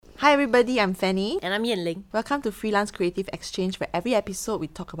Hi everybody, I'm Fanny. And I'm Yen Ling. Welcome to Freelance Creative Exchange, where every episode we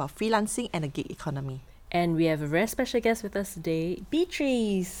talk about freelancing and the gig economy. And we have a very special guest with us today,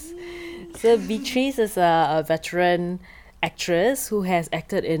 Beatrice. So Beatrice is a veteran actress who has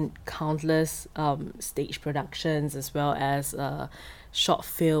acted in countless stage productions as well as short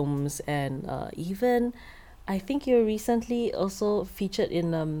films, and even I think you recently also featured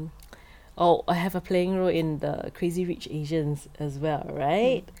in I have a playing role in the Crazy Rich Asians as well,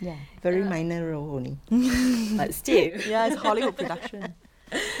 right? Yeah, very minor role only. But still. Yeah, it's Hollywood production.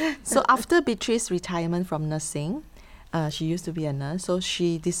 So after Beatrice's retirement from nursing, she used to be a nurse, so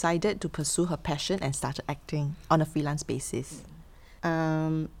she decided to pursue her passion and started acting on a freelance basis.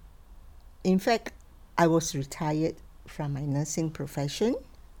 In fact, I was retired from my nursing profession.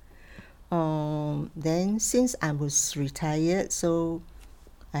 Then since I was retired, so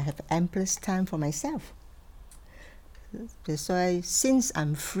I have ample time for myself. That's why since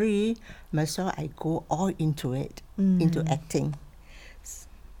I'm free, might as well I go all into it, into acting.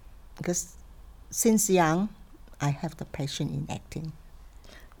 Because since young, I have the passion in acting.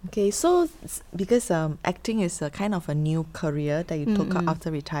 Okay, so because acting is a kind of a new career that you took up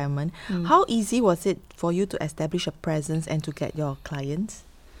after retirement, how easy was it for you to establish a presence and to get your clients?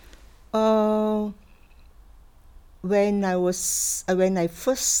 When I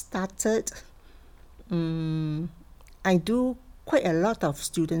first started, I do quite a lot of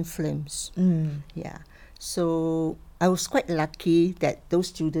student films. Yeah, so I was quite lucky that those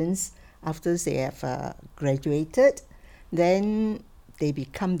students, after they have graduated, then they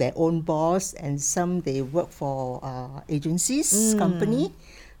become their own boss, and some they work for agencies, company.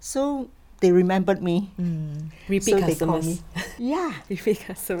 So they remembered me. Repeat so customers. They call me. Yeah. Repeat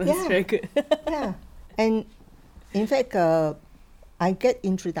customers, Yeah. very good. Yeah. And in fact, I get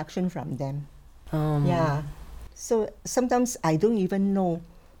introduction from them. Yeah. So sometimes I don't even know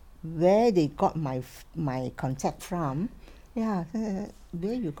where they got my contact from. Yeah.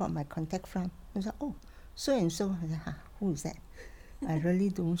 Where you got my contact from? I said, oh, so and so. I said, who is that? I really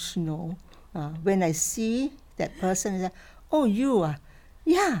don't know. When I see that person, I say, oh, you are?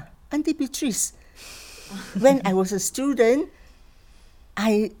 Yeah, Auntie Beatrice. When I was a student,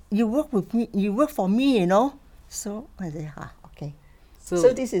 you work with me. You work for me, you know. So I say, okay.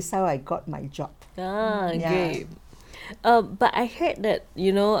 So this is how I got my job. Great. But I heard that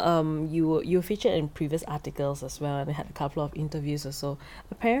you were featured in previous articles as well, and I had a couple of interviews or so.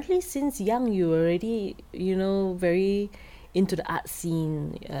 Apparently, since young, you were already very into the art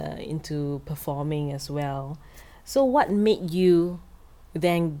scene, into performing as well. So what made you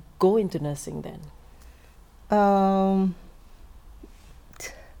then go into nursing then?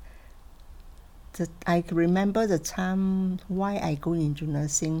 I remember the time why I go into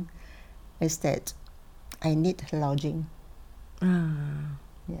nursing is that I need lodging.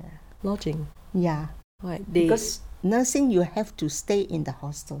 Yeah. Lodging? Yeah. What? Because nursing, you have to stay in the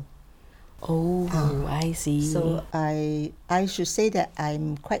hostel. Oh, I see. So I should say that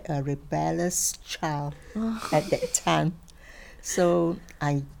I'm quite a rebellious child at that time. So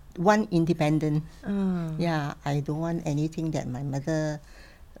I want independent. Yeah, I don't want anything that my mother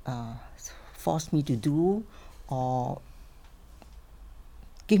force me to do or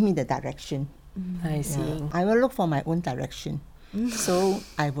give me the direction. I see. Yeah. I will look for my own direction. So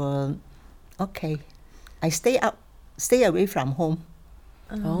I will, I stay away from home.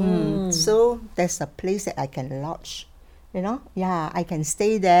 So there's a place that I can lodge, Yeah, I can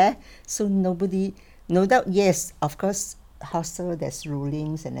stay there. So nobody, no doubt, yes, of course, hostel, there's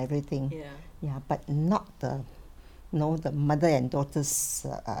rulings and everything. Yeah, but not the mother and daughter's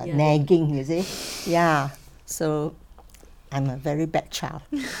nagging, you see. Yeah, so I'm a very bad child.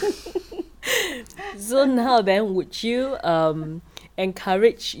 So now then, would you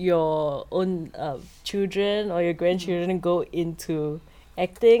encourage your own children or your grandchildren go into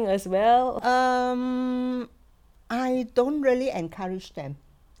acting as well? I don't really encourage them.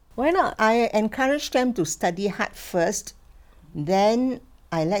 Why not? I encourage them to study hard first, then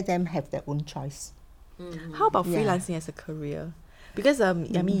I let them have their own choice. How about freelancing as a career? Because I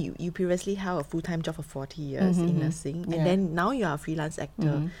mean, you previously held a full-time job for 40 years in nursing, and then now you are a freelance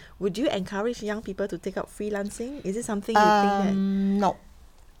actor. Would you encourage young people to take up freelancing? Is it something you think that? No.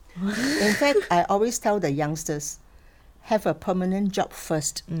 In fact, I always tell the youngsters, have a permanent job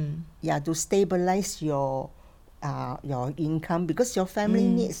first. Yeah, to stabilize your income, because your family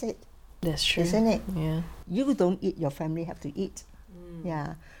needs it. That's true. Isn't it? Yeah. You don't eat, your family have to eat.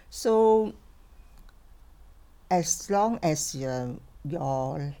 Yeah. So as long as your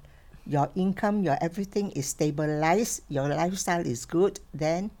income, your everything is stabilized, your lifestyle is good,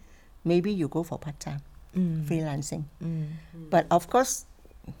 then maybe you go for part-time freelancing. But of course,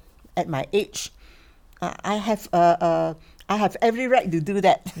 at my age, I have every right to do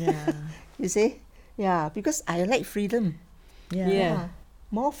that. Yeah. You see? Yeah, because I like freedom. Yeah.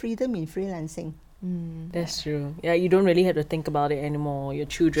 More freedom in freelancing. That's true. Yeah, you don't really have to think about it anymore. Your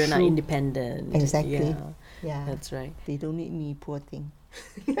children are True. independent. Exactly. Yeah, Yeah. that's right. They don't need me, poor thing.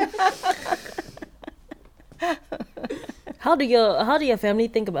 How do your family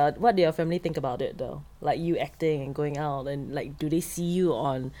think about what do your family think about it though? Like you acting and going out, and like do they see you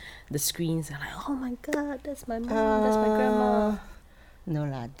on the screens and like, oh my god, that's my mom, that's my grandma? No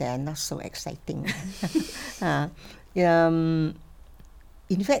lah, they're not so exciting.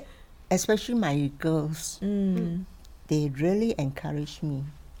 In fact, especially my girls, they really encourage me.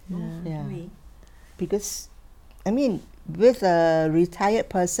 Yeah. Because, I mean, with a retired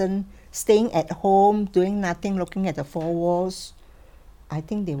person staying at home, doing nothing, looking at the four walls, I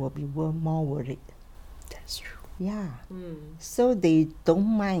think they will be more worried. That's true. Yeah. So they don't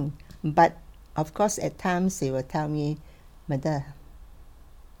mind. But, of course, at times they will tell me, Mother,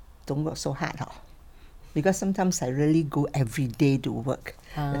 don't work so hard. Because sometimes I really go every day to work.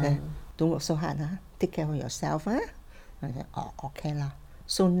 Don't work so hard. Take care of yourself. I said, oh, okay lah.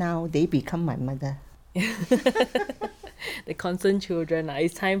 So now they become my mother. The concerned children,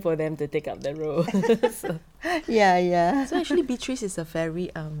 it's time for them to take up the role. Yeah. So actually, Beatrice is a very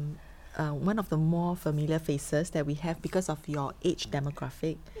one of the more familiar faces that we have because of your age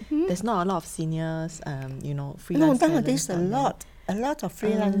demographic. There's not a lot of seniors, freelance. No, nowadays a lot of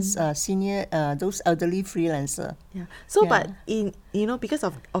freelance senior, those elderly freelancer. Yeah. So, Yeah. but in because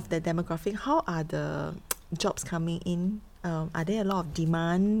of the demographic, how are the jobs coming in? Are there a lot of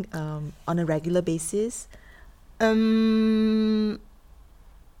demand on a regular basis?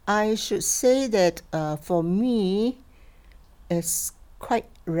 I should say that for me, it's quite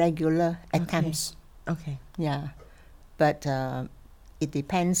regular at times. Okay. Yeah, but it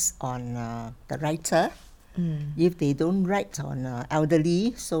depends on the writer. If they don't write on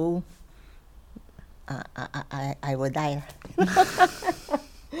elderly, so I will die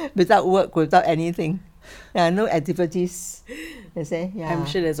without work, without anything. No activities. You say, yeah. I'm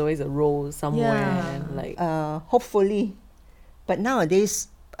sure there's always a role somewhere. Yeah. Like Hopefully, but nowadays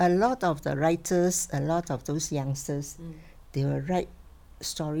a lot of the writers, a lot of those youngsters, they will write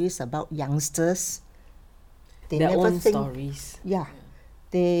stories about youngsters. They their never own think. stories. Yeah,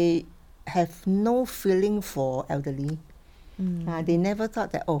 they have no feeling for elderly. They never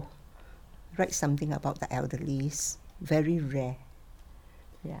thought that write something about the elderlies. Very rare.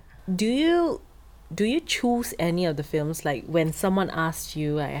 Yeah. Do you choose any of the films? Like when someone asks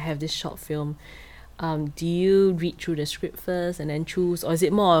you, I have this short film, do you read through the script first and then choose, or is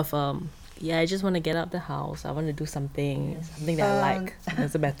it more of I just want to get out the house, I want to do something that I like,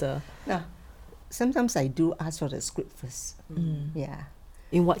 doesn't matter? No. Sometimes I do ask for the script first. Yeah.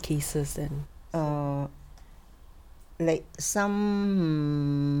 In what cases then? Like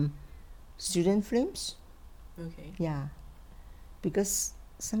some student films. Okay. Yeah. Because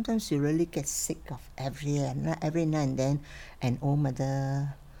sometimes you really get sick of every now and then an old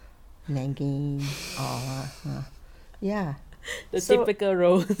mother nagging or yeah. The So- typical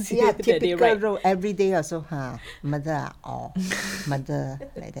roles. Yeah, that they typical write. role every day also, mother or mother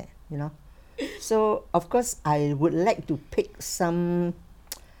like that, So of course I would like to pick some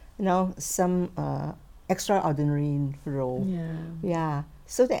extraordinary role. Yeah. Yeah.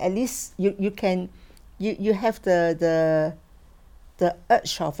 So that at least you can you have the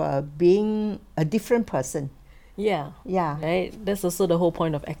urge of being a different person. Yeah. Yeah. Right? That's also the whole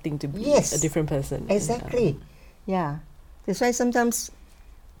point of acting, to be Yes. a different person. Exactly. Yeah. That's why sometimes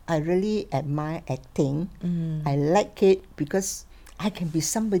I really admire acting. I like it because I can be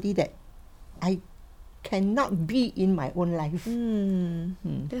somebody that I cannot be in my own life.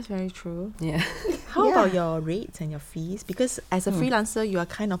 That's very true. Yeah. How Yeah. about your rates and your fees? Because as a freelancer, you are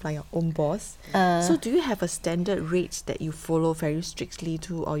kind of like your own boss. So do you have a standard rate that you follow very strictly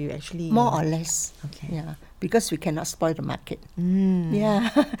to, or you actually More or less. Okay. Yeah. Because we cannot spoil the market.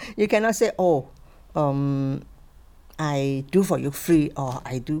 Yeah. You cannot say, I do for you free or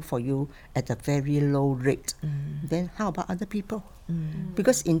I do for you at a very low rate. Then how about other people?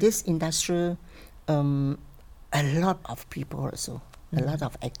 Because in this industry, a lot of people also, a lot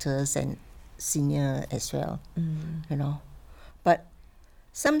of actors and senior as well, But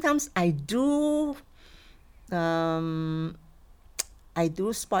sometimes I do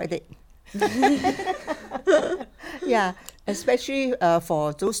spoil it. Yeah, especially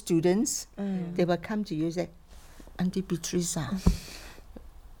for those students, they will come to you and say, Auntie Beatrice,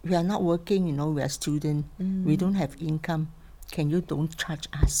 we are not working, we are students, we don't have income. Can you don't charge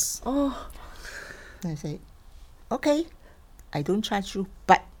us? Oh, I say, okay, I don't charge you,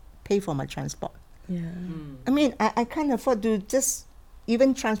 but pay for my transport. Yeah. I mean, I can't afford to just,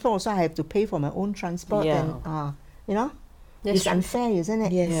 even transport also I have to pay for my own transport. Yeah. And, you know, That's it's true. unfair, isn't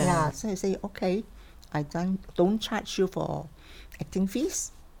it? Yes. Yeah. So I say, okay, I don't charge you for acting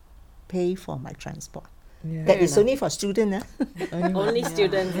fees, pay for my transport. Yeah. That is enough. only for student. Only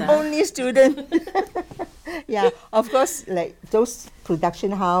students. Only student. Yeah, of course, like those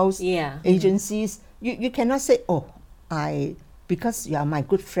production house Yeah. agencies, you cannot say, oh, because you are my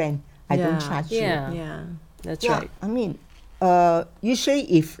good friend, I don't Yeah. charge you. Yeah. Yeah. That's Yeah, right. I mean, usually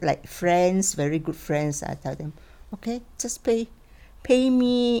if like friends, very good friends, I tell them, okay, just pay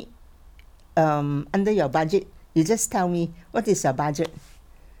me under your budget. You just tell me what is your budget.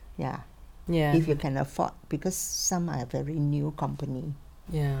 Yeah, Yeah. if you can afford, because some are very new company,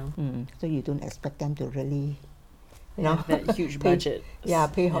 Yeah. so you don't expect them to really, you Yeah, know, that huge pay- budget.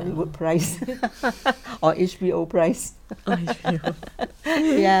 pay Hollywood price or HBO price. Oh,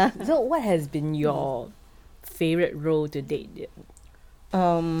 Yeah. So, what has been your favorite role to date?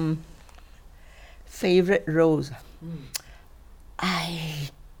 Favorite roles. I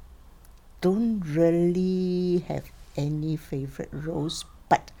don't really have any favorite roles,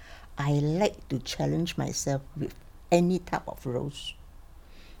 but I like to challenge myself with any type of roles.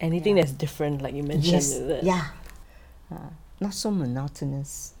 Anything that's different, like you mentioned, Yes, is it? yeah. Not so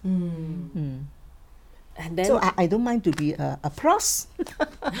monotonous. And then, So I don't mind to be a pros,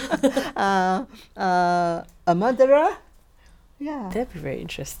 a murderer. Yeah, that'd be very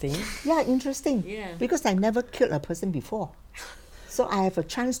interesting. yeah, interesting. Yeah. Because I never killed a person before, so I have a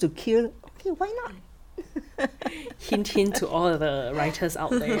chance to kill. Okay, why not? Hint, hint to all the writers out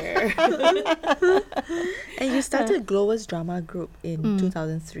there. And you started Glowers Drama Group in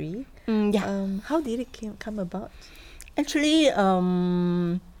 2003. Yeah. How did it come about? Actually,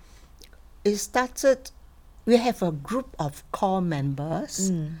 it started. We have a group of core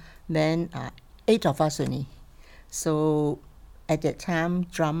members. Then 8 of us only. So at that time,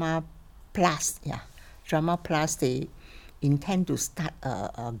 Drama Plus, they intend to start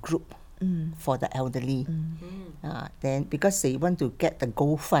a group for the elderly. Then because they want to get the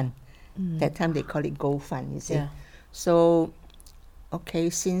Gold Fund, that time they call it Gold Fund. You see. Yeah. So, okay,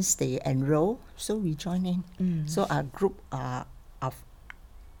 since they enroll, so we join in. So our group of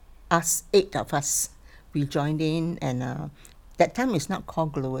us, 8 of us, we joined in, and that time it's not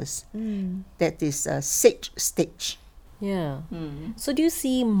called Glowers. That is a Sage Stage. Yeah. So, do you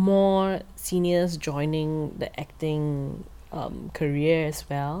see more seniors joining the acting career as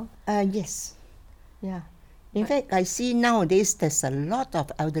well? Yes. Yeah. In fact, I see nowadays there's a lot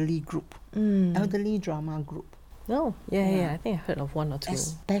of elderly group, elderly drama group, No. Yeah. I think I heard of one or two.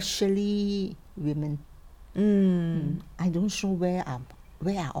 especially women. I don't know where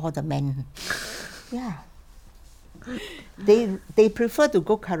are all the men. Yeah. They prefer to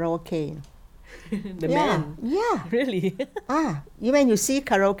go karaoke. The Yeah. men. Yeah. Really? When you see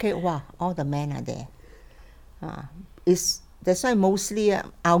karaoke, wow, all the men are there. That's why mostly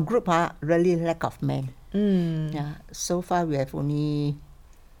our group are really lack of men. Yeah. So far we have only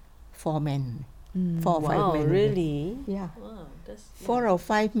 4 men, 4 or 5 Wow, men. really? Yeah. Wow, that's 4 or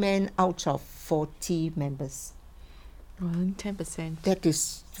 5 men out of 40 members. Well, 10%. That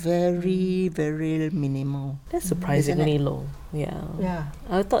is very, very minimal. That's surprisingly low. Yeah.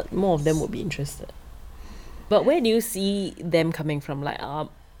 I thought more of them would be interested. But where do you see them coming from? Like,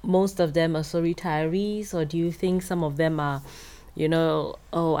 most of them are so retirees, or do you think some of them are,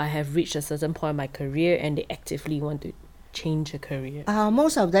 I have reached a certain point in my career and they actively want to change a career?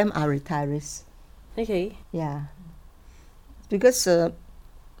 Most of them are retirees. Okay. Yeah. Because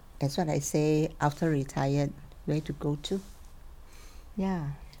that's what I say, after retired, where to go to?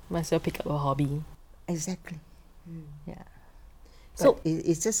 Yeah, Might as well pick up a hobby. exactly. Yeah. So- So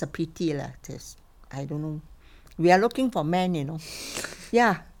it's just a pity lah. I don't know. We are looking for men,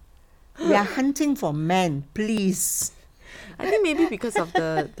 Yeah. We are hunting for men, please. I think maybe because of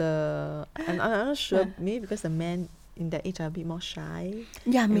the I'm not sure. Maybe because the men in that age are a bit more shy.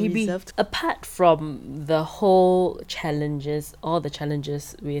 Yeah, and maybe. reserved. Apart from the whole challenges, all the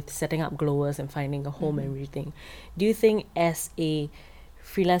challenges with setting up Glowers and finding a home and everything, do you think as a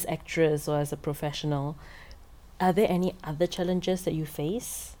freelance actress or as a professional, are there any other challenges that you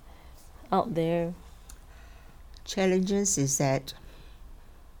face out there? Challenges is that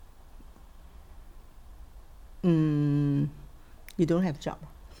you don't have job.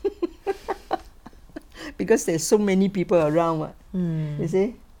 Because there's so many people around. You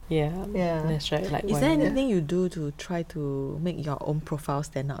see? Yeah, Yeah. that's right. Like Is one- there anything you do to try to make your own profile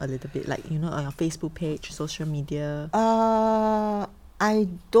stand out a little bit? Like, on your Facebook page, social media? I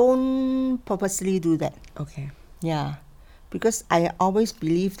don't purposely do that. Okay. Yeah. because I always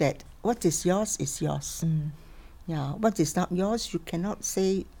believe that what is yours is yours. Yeah, what is not yours, you cannot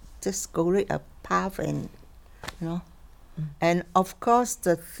say just go right a path and, you know. And of course,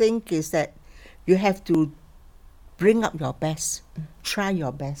 the thing is that you have to bring up your best, try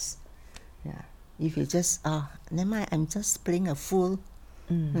your best. Yeah, if you just never mind, I'm just playing a fool.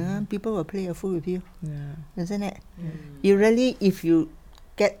 People will play a fool with you, isn't it? You really, if you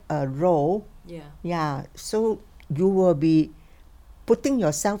get a role, so you will be putting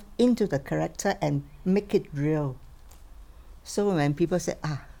yourself into the character and make it real. So when people say,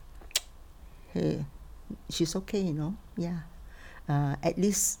 hey, she's okay, you know, at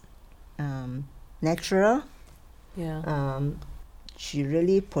least natural. She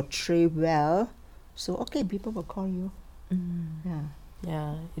really portray well. So okay, people will call you.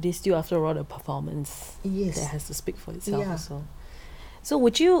 Yeah, it is still after all the performance that has to speak for itself also. So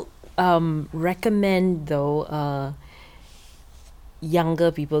would you recommend though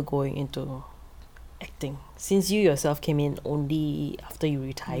younger people going into acting, since you yourself came in only after you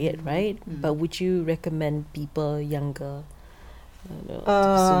retired, right? But would you recommend people younger to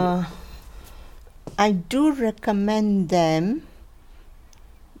pursue it? I do recommend them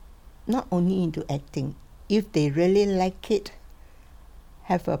not only into acting, if they really like it,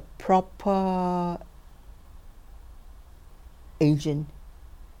 have a proper agent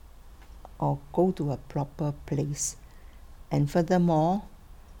or go to a proper place, and furthermore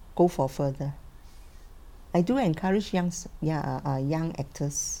go for further. I do encourage young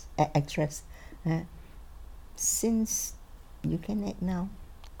actors, actress, since you can act now,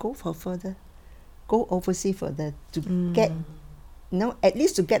 go for further, go overseas further to get, at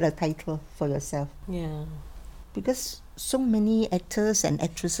least to get a title for yourself. Yeah. Because so many actors and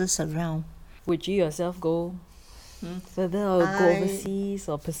actresses around. Would you yourself go further or go overseas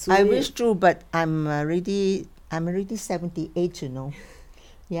or pursue I it? wish to, but I'm already 78, you know.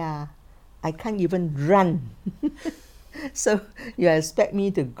 Yeah. I can't even run. So you expect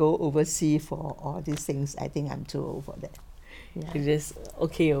me to go overseas for all these things. I think I'm too old for that. Yeah. You're just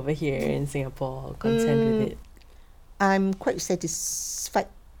okay over here in Singapore, content with it. I'm quite satisfied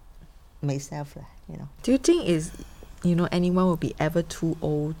myself, you know. Do you think anyone will be ever too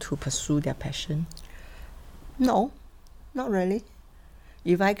old to pursue their passion? No, not really.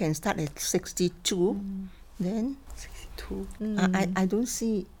 If I can start at 62, then 62. I don't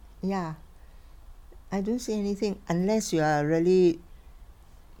see, I don't see anything unless you are really,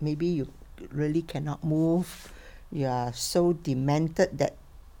 maybe you really cannot move. You are so demented that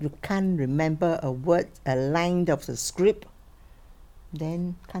you can't remember a word, a line of the script,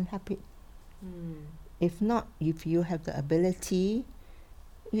 then can't help it. If not, if you have the ability,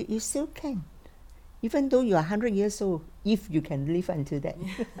 you still can. Even though you are 100 years old, if you can live until that.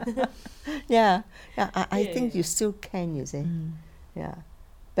 I think you still can, you see. Yeah.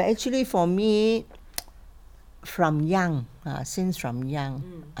 But actually for me, from young, since from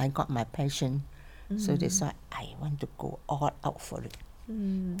young, I got my passion. So that's why I want to go all out for it.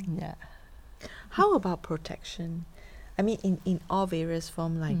 Yeah. How about protection? I mean, in all various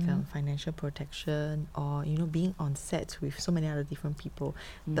forms, like financial protection, or being on set with so many other different people,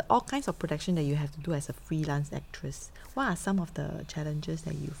 all kinds of protection that you have to do as a freelance actress. What are some of the challenges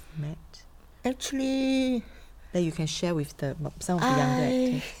that you've met? Actually, that you can share with some of the younger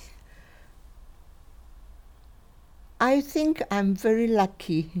actors. I think I'm very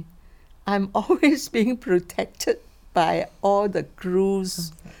lucky. I'm always being protected by all the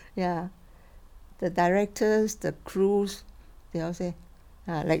crews. Yeah. The directors, the crews, they all say,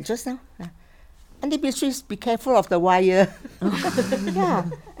 like just now, Auntie Beatrice, be careful of the wire.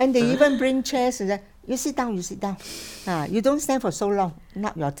 And they even bring chairs and say, you sit down. You don't stand for so long,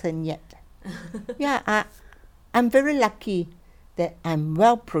 not your turn yet. I'm very lucky that I'm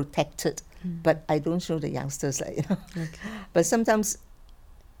well protected, but I don't show the youngsters. But sometimes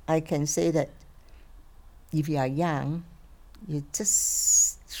I can say that if you are young, you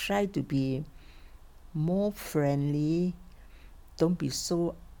just try to be more friendly, don't be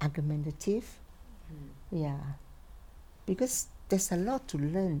so argumentative. Because there's a lot to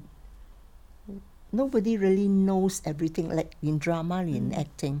learn. Nobody really knows everything, like in drama, in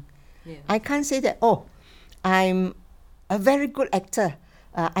acting. I can't say that, I'm a very good actor.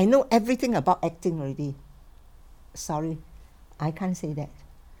 I know everything about acting already. Sorry, I can't say that.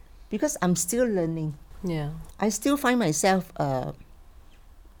 Because I'm still learning. I still find myself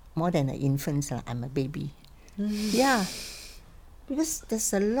more than an infant. I'm a baby. Because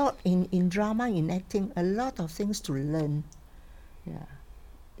there's a lot in drama, in acting, a lot of things to learn.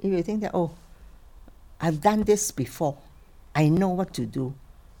 If you think that, I've done this before, I know what to do,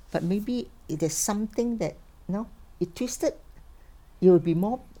 but maybe there's something that it twisted, it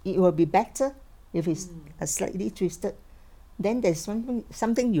will be better if it's slightly twisted. Then there's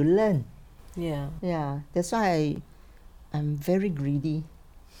something you learn. Yeah. Yeah, that's why I'm very greedy.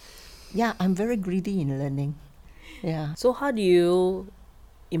 Yeah, I'm very greedy in learning. Yeah. So how do you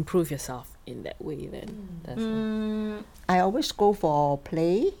improve yourself in that way then? I always go for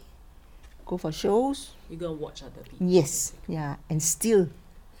play, go for shows. You go and watch other people. Yes, yeah, and still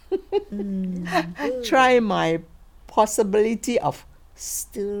try my possibility of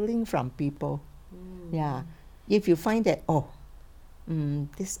stealing from people. Yeah, if you find that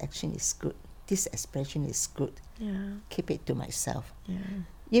this action is good, this expression is good, keep it to myself.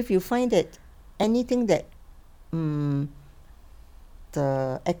 If you find that anything that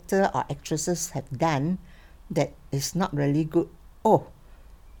the actor or actresses have done that is not really good,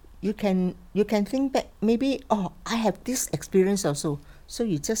 you can think back, maybe I have this experience also, so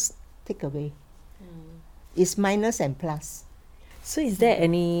you just take away. It's minus and plus. So is there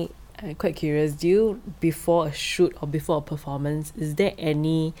any, I'm quite curious, do you, before a shoot or before a performance, is there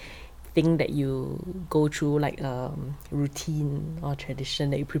any thing that you go through, like routine or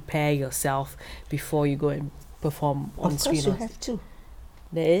tradition that you prepare yourself before you go and perform on screen? Of course you have to.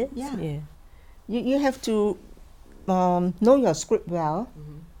 There is? Yeah. You have to know your script well,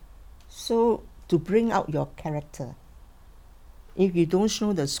 so to bring out your character. If you don't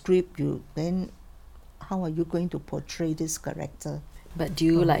know the script, then how are you going to portray this character? But do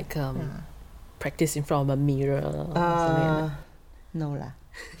you practice in front of a mirror or something like that? No lah.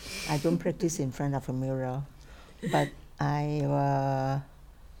 I don't practice in front of a mirror, but I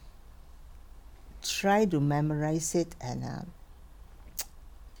try to memorize it, and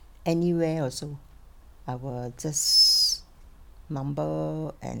anywhere also I will just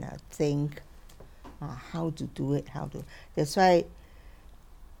mumble and think how to do it, that's why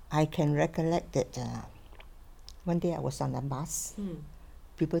I can recollect that one day I was on a bus.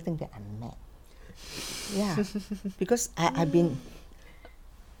 People think that I'm mad. Yeah, because I've been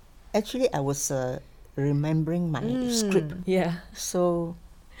actually I was remembering my script. Yeah. So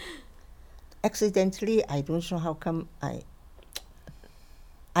accidentally, I don't know how come I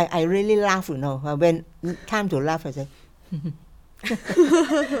really laugh, when time to laugh, I say,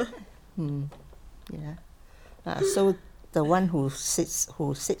 yeah. So the one who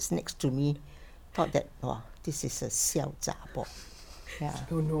sits next to me thought that, this is a 笑杂货. Yeah.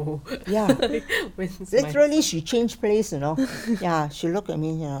 Oh no. Yeah. Literally, she changed place, Yeah, she looked at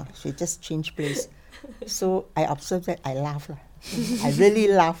me, she just changed place. So I observed that, I laugh. I really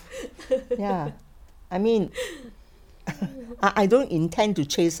laugh. Yeah. I mean, I don't intend to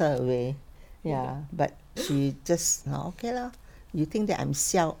chase her away. Yeah, but she just, okay lah. You think that I'm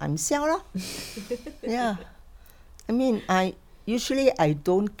笑 lah. Yeah. I mean, usually I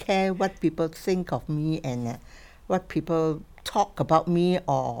don't care what people think of me and what people talk about me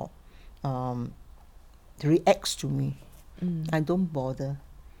or reacts to me. I don't bother.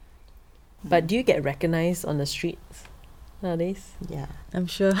 But do you get recognized on the streets nowadays? Yeah. I'm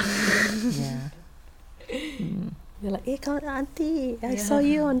sure. Yeah. You're like, hey, come on, auntie, I saw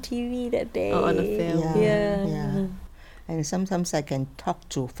you on TV that day. Or on the film. Yeah. And sometimes I can talk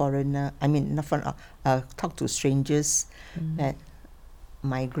to talk to strangers. That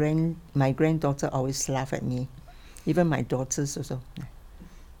my granddaughter always laugh at me. Even my daughters also.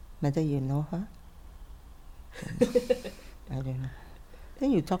 Whether you know her? I don't know.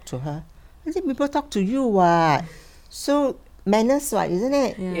 Then you talk to her. I think people talk to you what? So manners what, isn't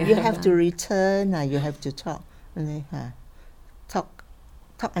it? Yeah. You have to return, you have to talk. And then, talk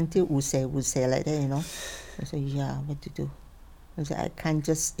until say like that, I say, yeah, what to do? I say, I can't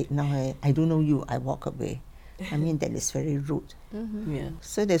just ignore her. I don't know you, I walk away. I mean, that is very rude. Yeah.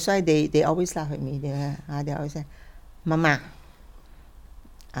 So that's why they always laugh at me. They always say, Mama,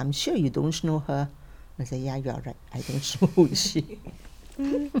 I'm sure you don't know her. I say, yeah, you're right. I don't know who is she.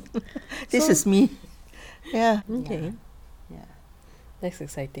 This is me. Yeah. Okay. Yeah. That's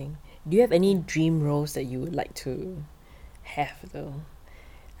exciting. Do you have any dream roles that you would like to have though?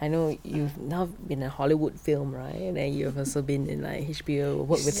 I know you've now been in a Hollywood film, right? And then you've also been in like HBO,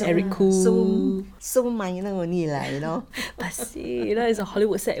 worked with Eric Koo. So minor only lah, But see, it's a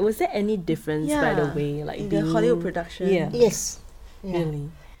Hollywood set. Was there any difference by the way, like in the Hollywood production? Yeah. Yes. Yeah.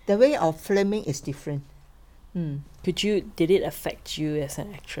 Really? The way of filming is different. Did it affect you as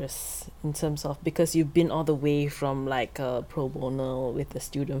an actress in terms of, because you've been all the way from like a pro bono with the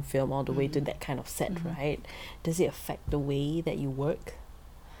student film all the way to that kind of set, right? Does it affect the way that you work?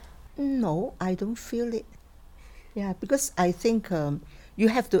 No, I don't feel it. Yeah, because I think you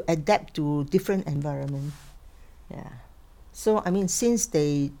have to adapt to different environment. Yeah. So I mean, since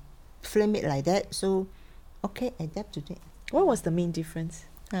they film it like that, so okay, adapt to that. What was the main difference?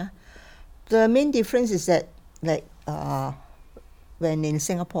 The main difference is that, like, when in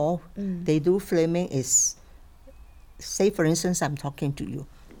Singapore, they do filming is, say for instance, I'm talking to you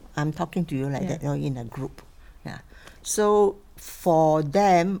like that, or in a group. Yeah. So for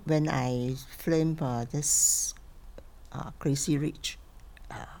them, when I film this Crazy Rich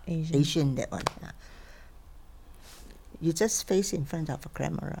Asian, that one, you just face in front of a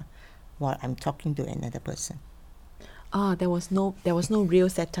camera while I'm talking to another person. There was no real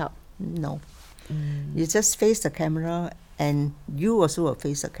setup. No. You just face the camera, and you also will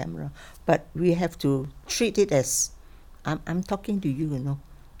face the camera. But we have to treat it as I'm talking to you, you know.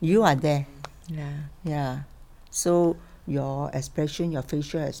 You are there. Yeah. Yeah. So your expression, your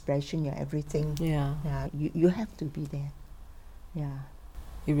facial expression, your everything. Yeah. Yeah. You have to be there. Yeah.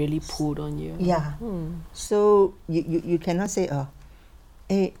 It really pulled on you. Yeah. So you cannot say,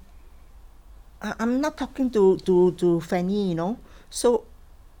 hey, I'm not talking to Fanny, you know. So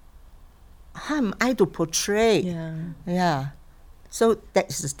how am I to portray? Yeah. Yeah. So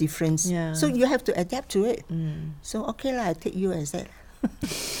that's the difference. Yeah. So you have to adapt to it. So okay lah, I take you as that.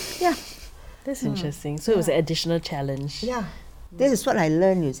 Yeah. That's interesting. So it was an additional challenge. Yeah. This is what I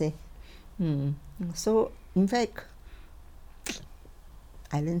learned, you see. So in fact,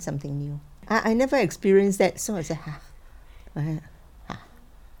 I learned something new. I never experienced that. So I said,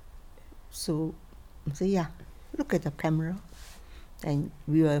 So yeah, look at the camera, and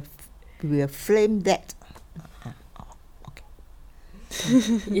we will flame that. Okay.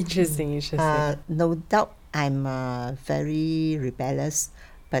 Interesting. No doubt I'm very rebellious,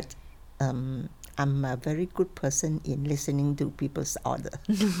 but I'm a very good person in listening to people's order.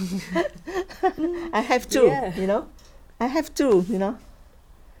 I have to, you know. I have to, you know.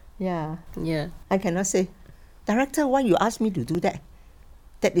 Yeah. Yeah. I cannot say, director, why you ask me to do that?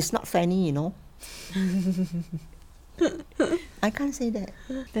 That is not funny, you know. I can't say that.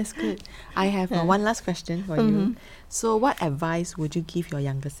 That's good. I have one last question for you. So what advice would you give your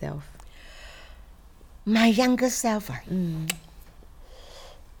younger self? My younger self, I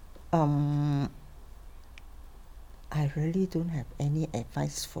really don't have any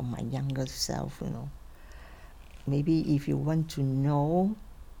advice for my younger self, you know. Maybe if you want to know,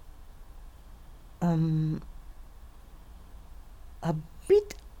 a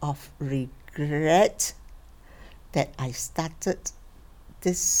bit of regret that I started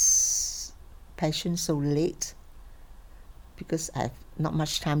this passion so late, because I have not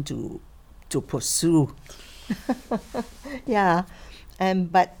much time to pursue. Yeah,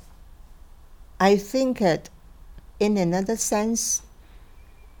 but I think that in another sense,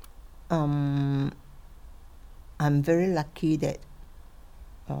 I'm very lucky that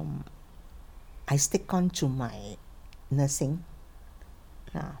I stick on to my nursing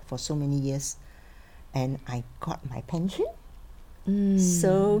for so many years, and I got my pension.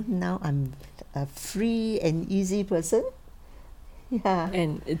 So now I'm a free and easy person. Yeah.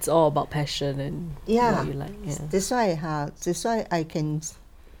 And it's all about passion and what you like. Yeah. That's why I can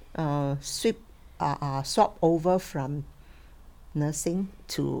swap over from nursing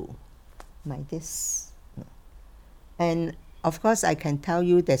to my this. And of course I can tell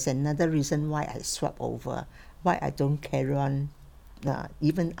you there's another reason why I swap over, why I don't carry on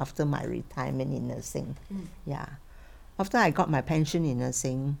even after my retirement in nursing. Yeah. After I got my pension in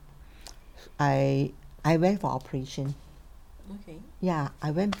nursing, I went for operation. Okay. Yeah,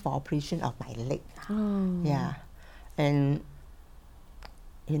 I went for operation of my leg. Yeah. And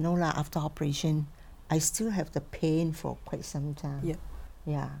you know lah, after operation, I still have the pain for quite some time. Yeah.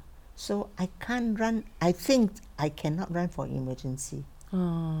 Yeah. So I can't run. I think I cannot run for emergency.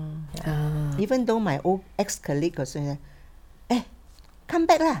 Even though my old ex-colleague was saying, come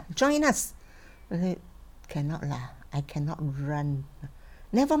back lah, join us. I said, cannot lah, I cannot run.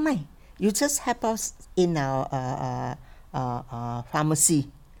 Never mind, you just help us in our pharmacy,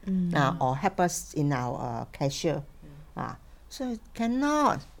 or help us in our cashier. So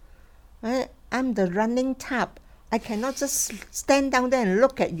cannot. I'm the running type. I cannot just stand down there and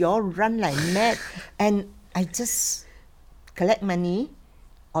look at you all run like mad, and I just collect money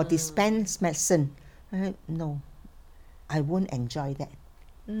or dispense medicine. No, I won't enjoy that.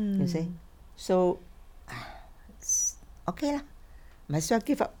 You see? So, okay lah. Might as well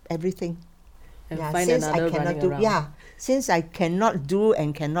give up everything. And find another running around. Since I cannot do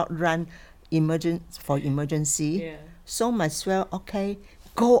and cannot run emergency, so might as well, okay,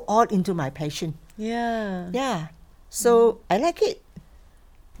 go all into my passion. Yeah. So I like it.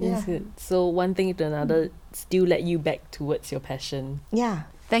 That's good. So one thing to another still led you back towards your passion.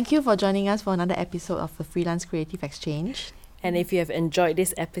 Yeah. Thank you for joining us for another episode of the Freelance Creative Exchange. And if you have enjoyed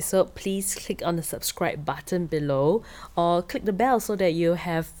this episode, please click on the subscribe button below or click the bell so that you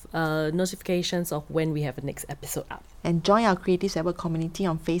have notifications of when we have the next episode up. And join our Creatives at Work community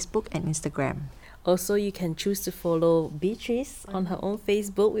on Facebook and Instagram. Also, you can choose to follow Beatrice on her own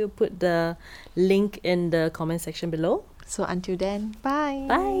Facebook. We'll put the link in the comment section below. So until then, bye.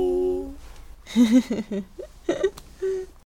 Bye.